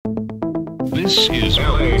This is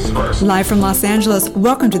LA's first. Live from Los Angeles,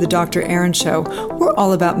 welcome to the Dr. Erin Show. We're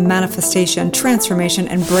all about manifestation, transformation,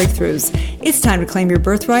 and breakthroughs. It's time to claim your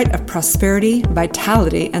birthright of prosperity,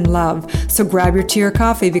 vitality, and love. So grab your tea or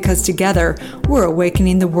coffee because together we're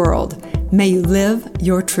awakening the world. May you live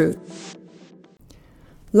your truth.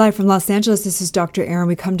 Live from Los Angeles, this is Dr. Erin.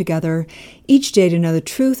 We come together each day to know the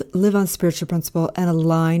truth, live on spiritual principle, and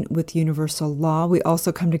align with universal law. We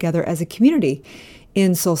also come together as a community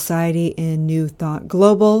in Soulciety, in New Thought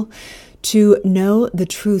Global, to know the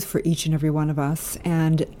truth for each and every one of us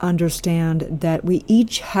and understand that we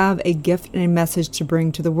each have a gift and a message to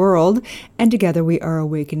bring to the world, and together we are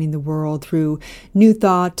awakening the world through new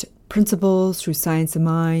thought principles, through science of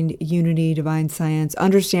mind, unity, divine science,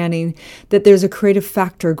 understanding that there's a creative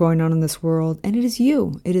factor going on in this world, and it is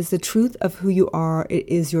you. It is the truth of who you are. It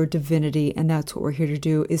is your divinity, and that's what we're here to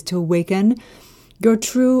do, is to awaken your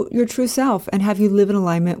true self and have you live in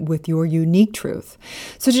alignment with your unique truth.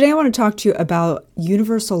 So today I want to talk to you about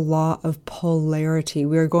universal law of polarity.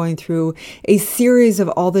 We are going through a series of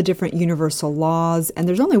all the different universal laws, and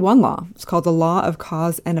there's only one law. It's called the law of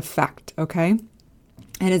cause and effect, okay?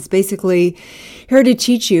 And it's basically here to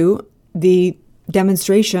teach you the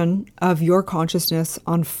demonstration of your consciousness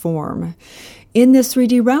on form in this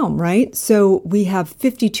 3D realm, right? So we have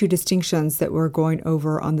 52 distinctions that we're going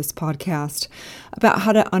over on this podcast about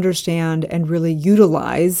how to understand and really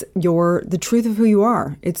utilize the truth of who you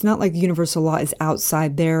are. It's not like universal law is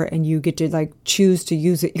outside there and you get to choose to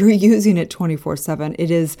use it. You're using it 24/7.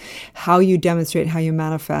 It is how you demonstrate, how you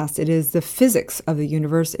manifest. It is the physics of the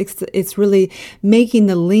universe. It's really making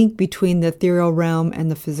the link between the ethereal realm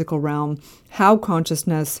and the physical realm, how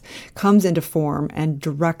consciousness comes into form and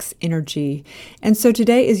directs energy. And so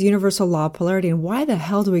today is universal law of polarity. And why the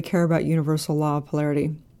hell do we care about universal law of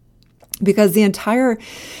polarity? Because the entire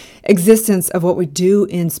existence of what we do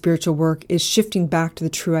in spiritual work is shifting back to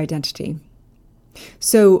the true identity.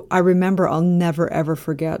 So I remember, I'll never ever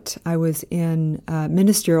forget, I was in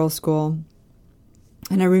ministerial school,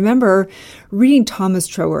 and I remember reading Thomas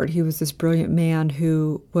Troward. He was this brilliant man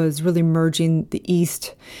who was really merging the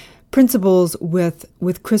East principles with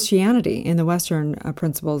Christianity in the Western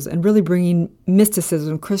principles and really bringing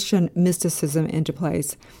mysticism, Christian mysticism into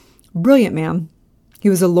place. Brilliant man. He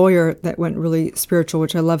was a lawyer that went really spiritual,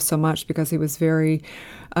 which I love so much because he was very,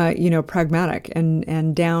 pragmatic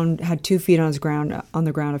and had 2 feet on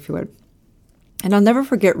the ground, if you would. And I'll never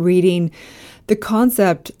forget reading the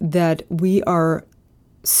concept that we are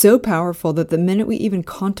so powerful that the minute we even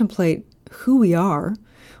contemplate who we are,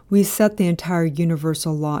 we set the entire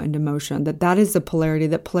universal law into motion. That is the polarity.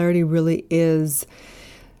 That polarity really is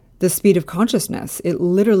the speed of consciousness. It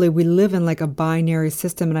literally, we live in like a binary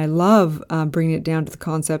system. And I love bringing it down to the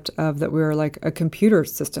concept of that we're like a computer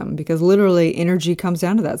system, because literally energy comes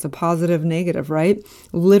down to that. It's a positive, negative, right?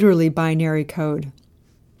 Literally binary code.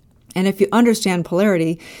 And if you understand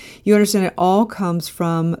polarity, you understand it all comes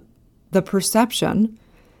from the perception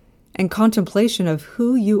and contemplation of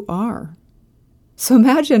who you are. So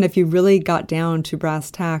imagine if you really got down to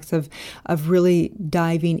brass tacks of really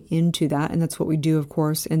diving into that. And that's what we do, of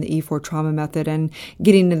course, in the E4 trauma method, and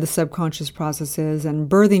getting into the subconscious processes and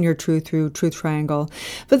birthing your truth through Truth Triangle.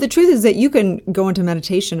 But the truth is that you can go into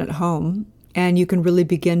meditation at home and you can really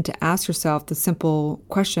begin to ask yourself the simple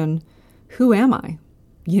question, who am I?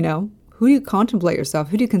 Who do you contemplate yourself?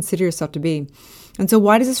 Who do you consider yourself to be? And so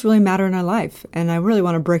why does this really matter in our life? And I really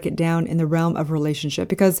want to break it down in the realm of relationship,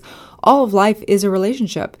 because all of life is a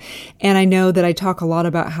relationship. And I know that I talk a lot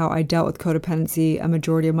about how I dealt with codependency a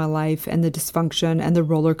majority of my life, and the dysfunction and the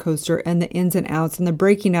roller coaster and the ins and outs and the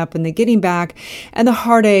breaking up and the getting back and the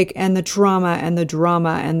heartache and the trauma and the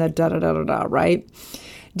drama and the da-da-da-da-da, right?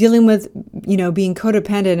 Dealing with, being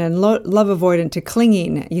codependent and love avoidant to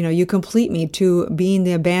clinging, you complete me, to being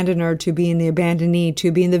the abandoner, to being the abandonee,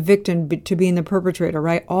 to being the victim, to being the perpetrator,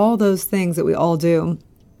 right? All those things that we all do.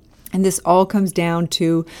 And this all comes down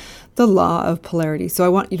to the law of polarity. So I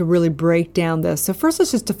want you to really break down this. So first,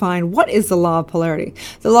 let's just define, what is the law of polarity?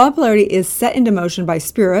 The law of polarity is set into motion by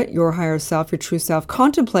spirit, your higher self, your true self,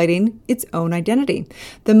 contemplating its own identity.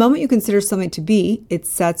 The moment you consider something to be, it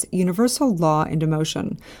sets universal law into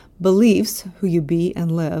motion. Beliefs, who you be and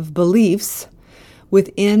live, beliefs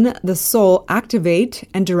within the soul activate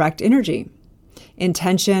and direct energy.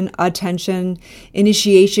 Intention, attention,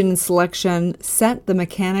 initiation, and selection set the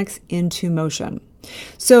mechanics into motion.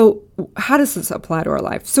 So how does this apply to our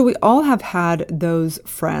life? So we all have had those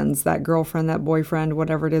friends, that girlfriend, that boyfriend,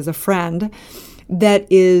 whatever it is, a friend that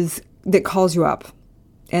calls you up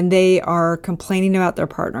and they are complaining about their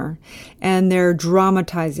partner and they're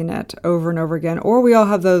dramatizing it over and over again. Or we all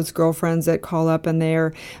have those girlfriends that call up and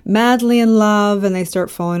they're madly in love and they start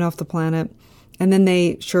falling off the planet. And then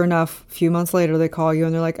they, sure enough, a few months later, they call you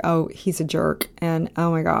and they're like, oh, he's a jerk. And oh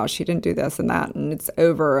my gosh, he didn't do this and that. And it's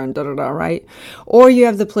over and da-da-da, right? Or you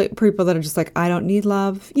have the people that are just like, I don't need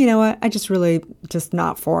love. You know what? I just really, just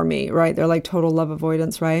not for me, right? They're like total love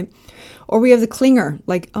avoidance, right? Or we have the clinger,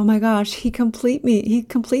 like, oh my gosh, he completes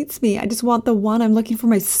me. I just want the one. I'm looking for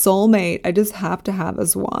my soulmate. I just have to have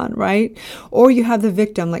this one, right? Or you have the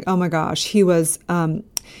victim, like, oh my gosh, he was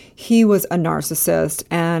a narcissist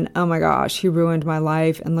and oh my gosh, he ruined my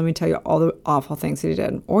life. And let me tell you all the awful things that he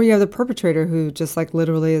did. Or you have the perpetrator who just like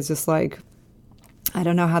literally is just like, I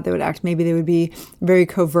don't know how they would act. Maybe they would be very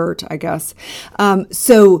covert, I guess.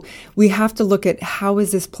 So we have to look at how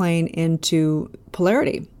is this playing into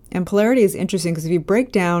polarity. And polarity is interesting because if you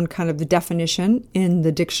break down kind of the definition in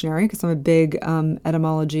the dictionary, because I'm a big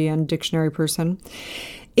etymology and dictionary person,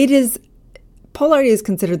 polarity is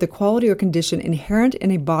considered the quality or condition inherent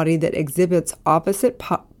in a body that exhibits opposite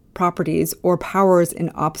properties or powers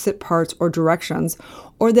in opposite parts or directions,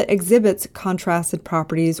 or that exhibits contrasted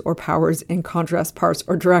properties or powers in contrast parts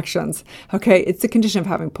or directions. Okay, it's the condition of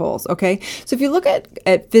having poles. Okay, so if you look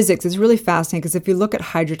at physics, it's really fascinating because if you look at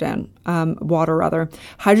water,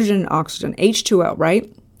 hydrogen and oxygen, H2O,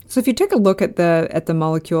 right? So if you take a look at the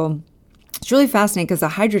molecule, it's really fascinating because the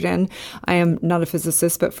hydrogen, I am not a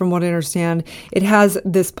physicist, but from what I understand, it has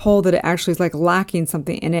this pole that it actually is like lacking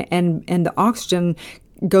something in it, and the oxygen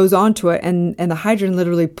goes onto it, and the hydrogen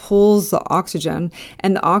literally pulls the oxygen,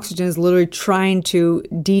 and the oxygen is literally trying to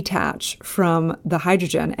detach from the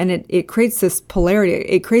hydrogen, and it creates this polarity.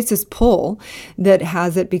 It creates this pull that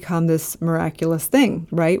has it become this miraculous thing,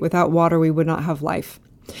 right? Without water, we would not have life.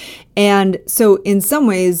 And so in some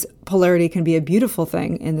ways, polarity can be a beautiful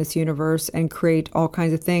thing in this universe and create all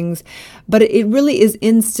kinds of things, but it really is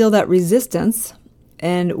still that resistance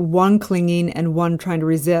and one clinging and one trying to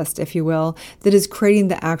resist, if you will, that is creating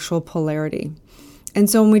the actual polarity. And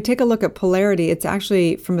so when we take a look at polarity, it's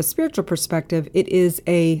actually, from a spiritual perspective, it is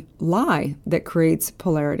a lie that creates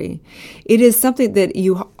polarity. It is something that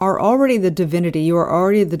you are already the divinity, you are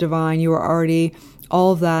already the divine, you are already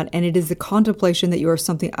all of that, and it is the contemplation that you are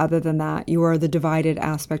something other than that. You are the divided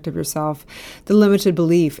aspect of yourself, the limited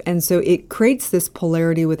belief. And so it creates this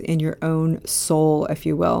polarity within your own soul, if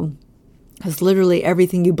you will. Because literally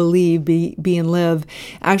everything you believe, be and live,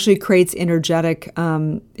 actually creates energetic,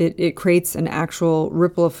 it creates an actual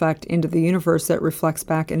ripple effect into the universe that reflects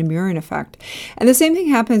back in a mirroring effect. And the same thing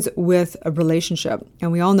happens with a relationship.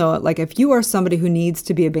 And we all know it. Like if you are somebody who needs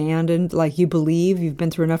to be abandoned, like you believe you've been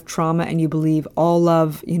through enough trauma and you believe all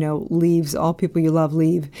love, leaves, all people you love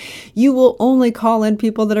leave, you will only call in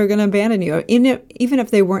people that are going to abandon you. Even if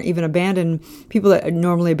they weren't even abandoned, people that are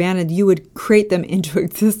normally abandoned, you would create them into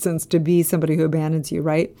existence to be somebody who abandons you,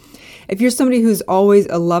 right? If you're somebody who's always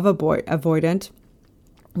a love avoidant,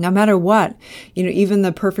 no matter what, even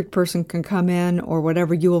the perfect person can come in or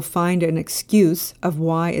whatever, you will find an excuse of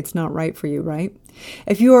why it's not right for you, right?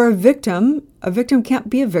 If you are a victim can't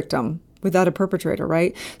be a victim without a perpetrator,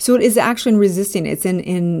 right? So it is actually in resisting. It's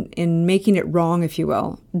in making it wrong, if you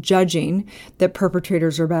will, judging that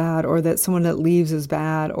perpetrators are bad or that someone that leaves is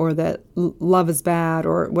bad or that love is bad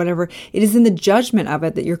or whatever. It is in the judgment of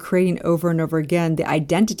it that you're creating over and over again, the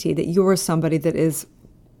identity that you are somebody that is,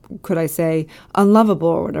 could I say, unlovable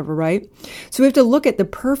or whatever, right? So we have to look at the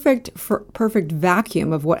perfect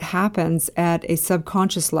vacuum of what happens at a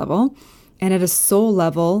subconscious level and at a soul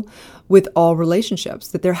level with all relationships,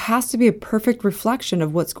 that there has to be a perfect reflection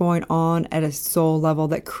of what's going on at a soul level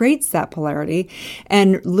that creates that polarity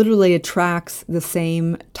and literally attracts the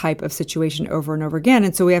same type of situation over and over again.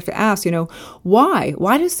 And so we have to ask, why?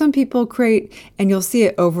 Why do some people create, and you'll see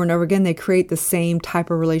it over and over again, they create the same type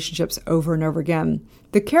of relationships over and over again?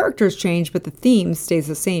 The characters change, but the theme stays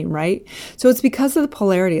the same, right? So it's because of the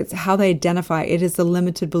polarity. It's how they identify. It is the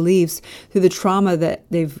limited beliefs through the trauma that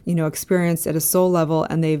they've, experienced at a soul level,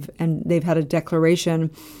 and they've had a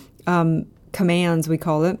declaration, commands, we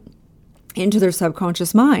call it, into their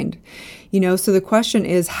subconscious mind. So the question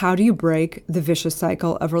is, how do you break the vicious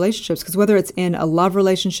cycle of relationships? Because whether it's in a love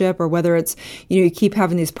relationship or whether it's, you keep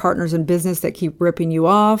having these partners in business that keep ripping you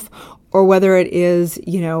off, or whether it is,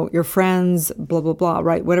 your friends, blah, blah, blah,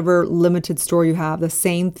 right? Whatever limited story you have, the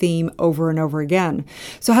same theme over and over again.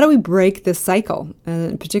 So how do we break this cycle?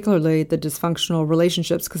 And particularly the dysfunctional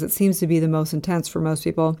relationships, because it seems to be the most intense for most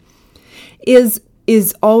people, is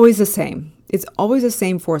always the same. It's always the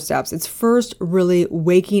same 4 steps. It's first really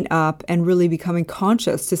waking up and really becoming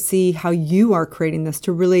conscious to see how you are creating this,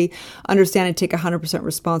 to really understand and take 100%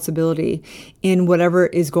 responsibility in whatever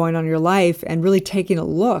is going on in your life, and really taking a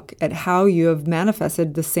look at how you have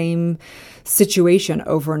manifested the same situation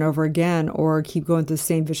over and over again, or keep going through the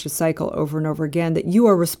same vicious cycle over and over again, that you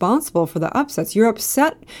are responsible for the upsets. You're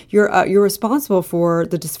upset. You're responsible for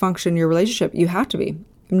the dysfunction in your relationship. You have to be.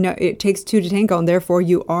 No, it takes 2 to tango, and therefore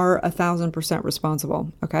you are 1,000%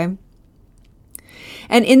 responsible. Okay.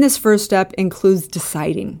 And in this first step includes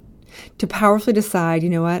deciding, to powerfully decide, you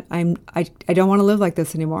know what, I don't want to live like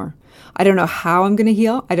this anymore. I don't know how I'm going to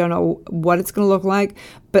heal. I don't know what it's going to look like,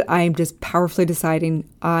 but I'm just powerfully deciding.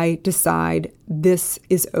 I decide this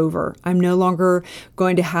is over. I'm no longer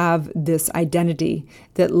going to have this identity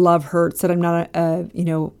that love hurts, that I'm not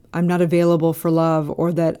I'm not available for love,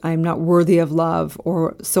 or that I'm not worthy of love,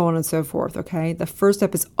 or so on and so forth, okay? The first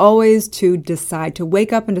step is always to decide, to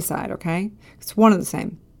wake up and decide, okay? It's one and the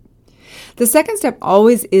same. The second step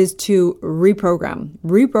always is to reprogram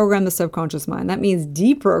the subconscious mind. That means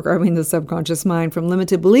deprogramming the subconscious mind from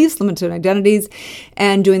limited beliefs, limited identities,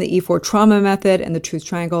 and doing the E4 trauma method and the truth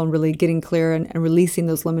triangle, and really getting clear and releasing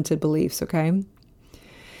those limited beliefs, okay?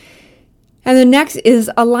 And the next is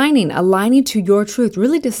aligning to your truth,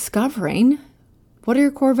 really discovering what are your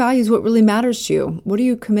core values, what really matters to you, what are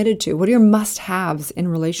you committed to, what are your must-haves in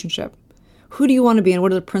relationship, who do you want to be, and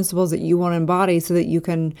what are the principles that you want to embody, so that you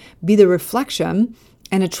can be the reflection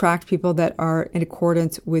and attract people that are in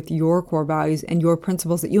accordance with your core values and your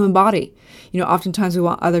principles that you embody. Oftentimes we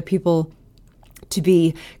want other people to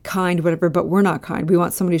be kind, whatever, but we're not kind. We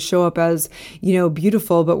want somebody to show up as,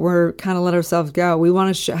 beautiful, but we're kind of let ourselves go. We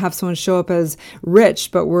want to have someone show up as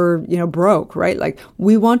rich, but we're, broke, right? Like,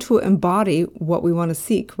 we want to embody what we want to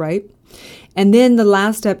seek, right? And then the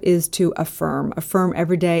last step is to affirm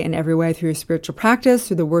every day and every way, through your spiritual practice,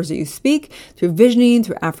 through the words that you speak, through visioning,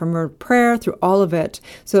 through affirmative prayer, through all of it.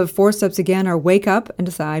 So the 4 steps again are wake up and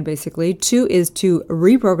decide, basically. 2 is to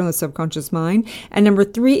reprogram the subconscious mind. And number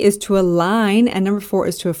 3 is to align. And number 4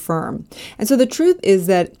 is to affirm. And so the truth is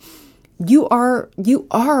that you are,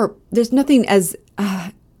 there's nothing as,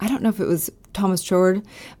 I don't know if it was Thomas Troward,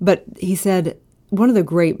 but he said, one of the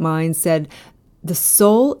great minds said, the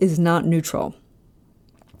soul is not neutral.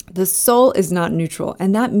 The soul is not neutral.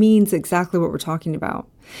 And that means exactly what we're talking about.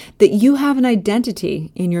 That you have an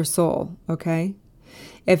identity in your soul, okay?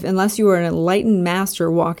 Unless you are an enlightened master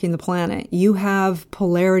walking the planet, you have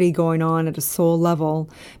polarity going on at a soul level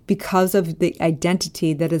because of the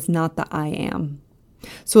identity that is not the I am.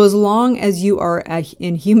 So as long as you are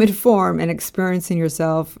in human form and experiencing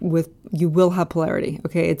yourself you will have polarity,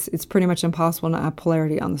 okay? It's pretty much impossible not to have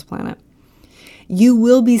polarity on this planet. You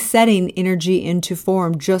will be setting energy into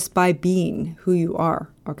form just by being who you are,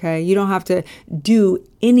 okay? You don't have to do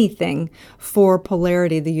anything for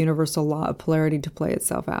polarity, the universal law of polarity, to play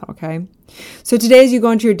itself out, okay? So today, as you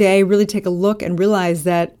go into your day, really take a look and realize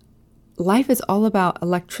that life is all about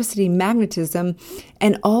electricity, magnetism,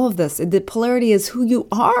 and all of this. The polarity is who you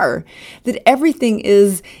are. That everything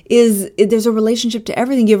is there's a relationship to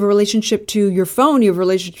everything. You have a relationship to your phone. You have a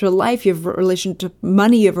relationship to life. You have a relationship to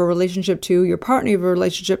money. You have a relationship to your partner. You have a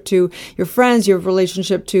relationship to your friends. You have a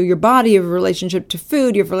relationship to your body. You have a relationship to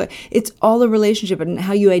food. It's all a relationship, and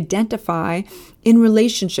how you identify in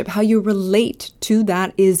relationship, how you relate to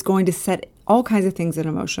that is going to set all kinds of things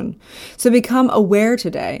in motion. So become aware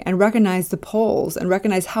today and recognize the poles, and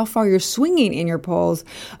recognize how far you're swinging in your poles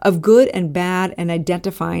of good and bad, and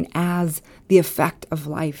identifying as the effect of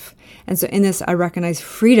life. And so in this, I recognize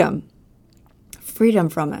freedom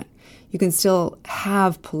from it. You can still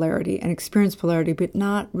have polarity and experience polarity, but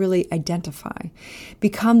not really identify.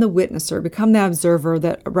 Become the witnesser, become the observer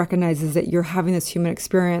that recognizes that you're having this human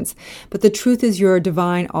experience. But the truth is, you're a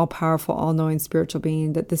divine, all-powerful, all-knowing spiritual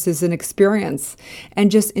being, that this is an experience,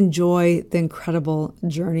 and just enjoy the incredible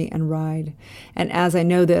journey and ride. And as I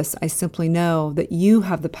know this, I simply know that you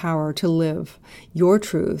have the power to live your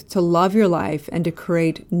truth, to love your life, and to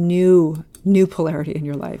create new polarity in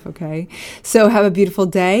your life, okay? So have a beautiful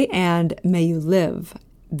day, and may you live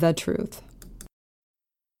the truth.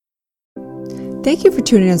 Thank you for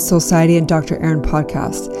tuning in to Soulciety and Dr. Erin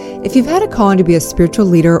podcast. If you've had a calling to be a spiritual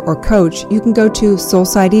leader or coach, you can go to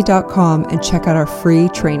soulciety.com and check out our free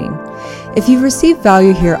training. If you've received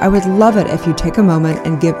value here, I would love it if you take a moment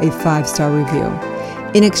and give a 5-star review.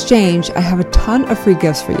 In exchange, I have a ton of free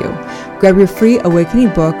gifts for you. Grab your free Awakening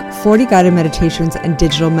book, 40 guided meditations, and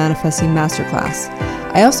digital manifesting masterclass.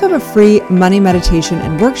 I also have a free money meditation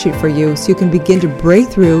and worksheet for you so you can begin to break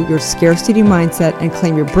through your scarcity mindset and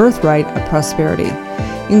claim your birthright of prosperity.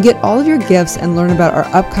 You can get all of your gifts and learn about our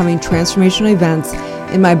upcoming transformational events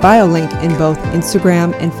in my bio link in both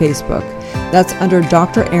Instagram and Facebook. That's under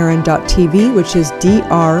drerin.tv, which is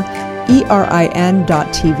DRERIN.tv.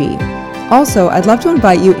 Also, I'd love to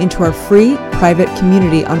invite you into our free private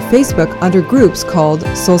community on Facebook under groups called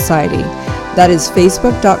Soulciety. That is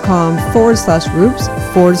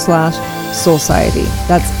facebook.com/groups/Soulciety.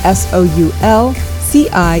 That's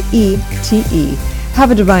SOULCIETE.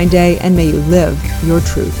 Have a divine day and may you live your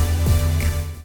truth.